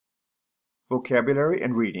Vocabulary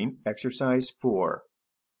and Reading, Exercise 4.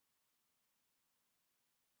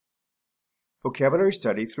 Vocabulary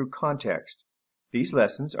study through context. These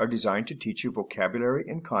lessons are designed to teach you vocabulary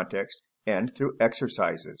in context and through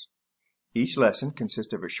exercises. Each lesson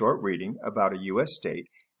consists of a short reading about a U.S. state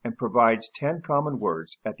and provides 10 common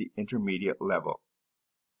words at the intermediate level.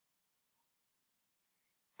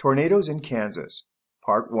 Tornadoes in Kansas,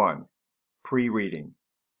 Part 1, Pre-Reading.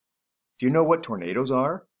 Do you know what tornadoes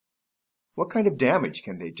are? What kind of damage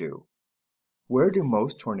can they do? Where do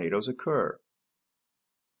most tornadoes occur?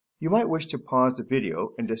 You might wish to pause the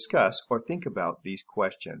video and discuss or think about these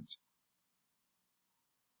questions.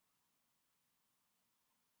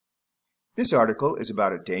 This article is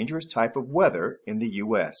about a dangerous type of weather in the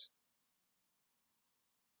U.S.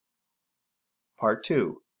 Part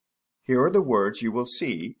 2. Here are the words you will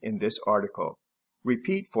see in this article.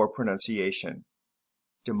 Repeat for pronunciation.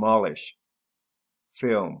 Demolish,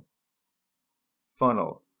 film,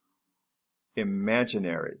 funnel,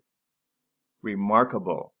 imaginary,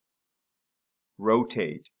 remarkable,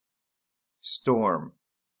 rotate, storm,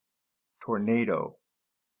 tornado,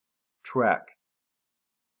 track,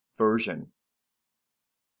 version.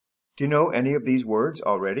 Do you know any of these words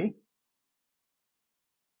already?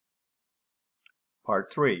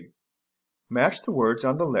 Part 3. Match the words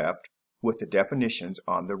on the left with the definitions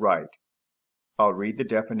on the right. I'll read the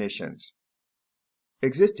definitions.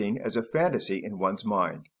 Existing as a fantasy in one's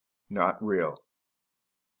mind, not real.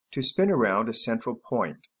 To spin around a central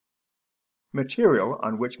point. Material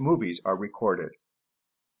on which movies are recorded.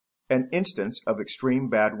 An instance of extreme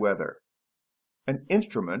bad weather. An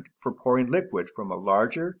instrument for pouring liquid from a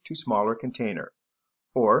larger to smaller container,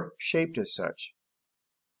 or shaped as such.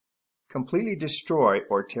 Completely destroy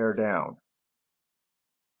or tear down.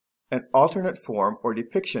 An alternate form or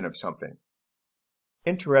depiction of something.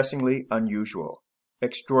 Interestingly unusual.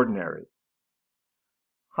 Extraordinary.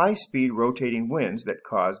 High-speed rotating winds that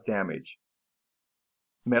cause damage.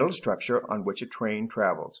 Metal structure on which a train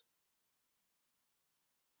travels.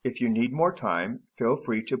 If you need more time, feel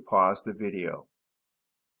free to pause the video.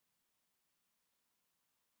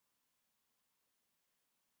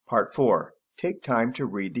 Part 4. Take time to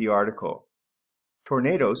read the article.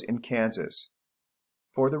 Tornadoes in Kansas.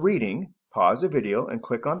 For the reading, pause the video and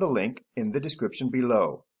click on the link in the description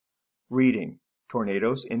below. Reading.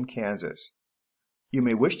 Tornadoes in Kansas. You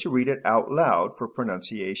may wish to read it out loud for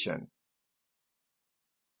pronunciation.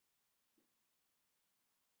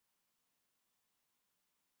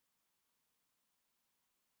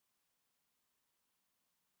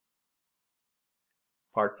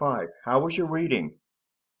 Part 5. How was your reading?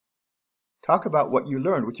 Talk about what you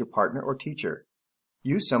learned with your partner or teacher.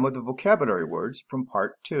 Use some of the vocabulary words from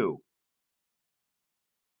Part 2.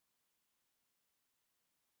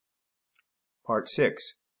 Part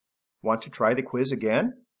 6. Want to try the quiz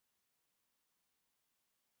again?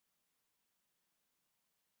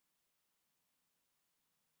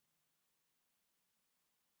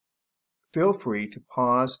 Feel free to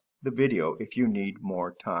pause the video if you need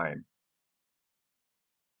more time.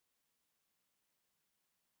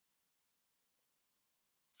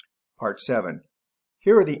 Part 7.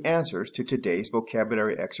 Here are the answers to today's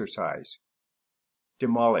vocabulary exercise.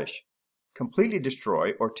 Demolish. Completely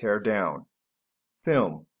destroy or tear down.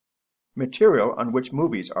 Film. Material on which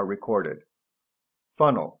movies are recorded.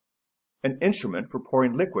 Funnel. An instrument for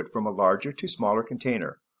pouring liquid from a larger to smaller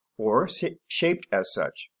container, or shaped as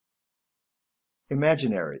such.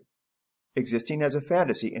 Imaginary. Existing as a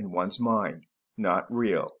fantasy in one's mind, not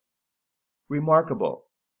real. Remarkable.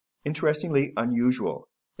 Interestingly unusual.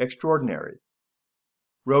 Extraordinary.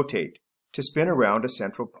 Rotate. To spin around a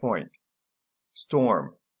central point.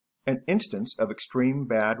 Storm. An instance of extreme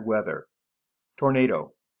bad weather.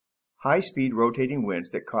 Tornado. High-speed rotating winds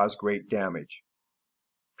that cause great damage.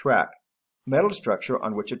 Track. Metal structure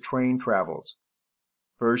on which a train travels.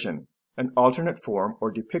 Version. An alternate form or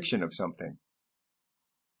depiction of something.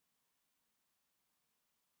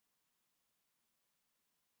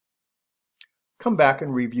 Come back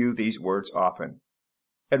and review these words often.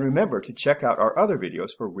 And remember to check out our other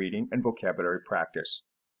videos for reading and vocabulary practice.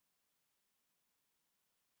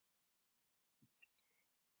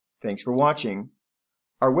 Thanks for watching.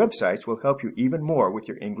 Our websites will help you even more with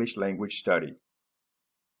your English language study.